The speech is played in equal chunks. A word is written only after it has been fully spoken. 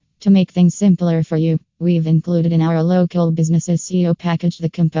To make things simpler for you, we've included in our local businesses SEO package the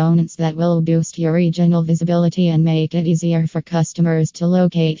components that will boost your regional visibility and make it easier for customers to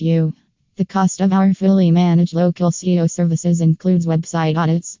locate you. The cost of our fully managed local SEO services includes website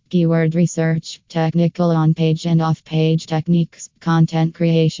audits, keyword research, technical on-page and off-page techniques, content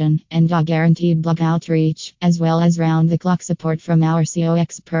creation, and a guaranteed blog outreach, as well as round-the-clock support from our SEO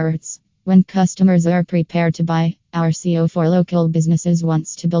experts. When customers are prepared to buy, our SEO for local businesses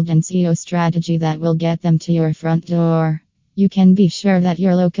wants to build an SEO strategy that will get them to your front door. You can be sure that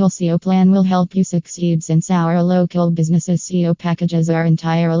your local SEO plan will help you succeed since our local businesses SEO packages are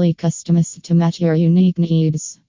entirely customized to match your unique needs.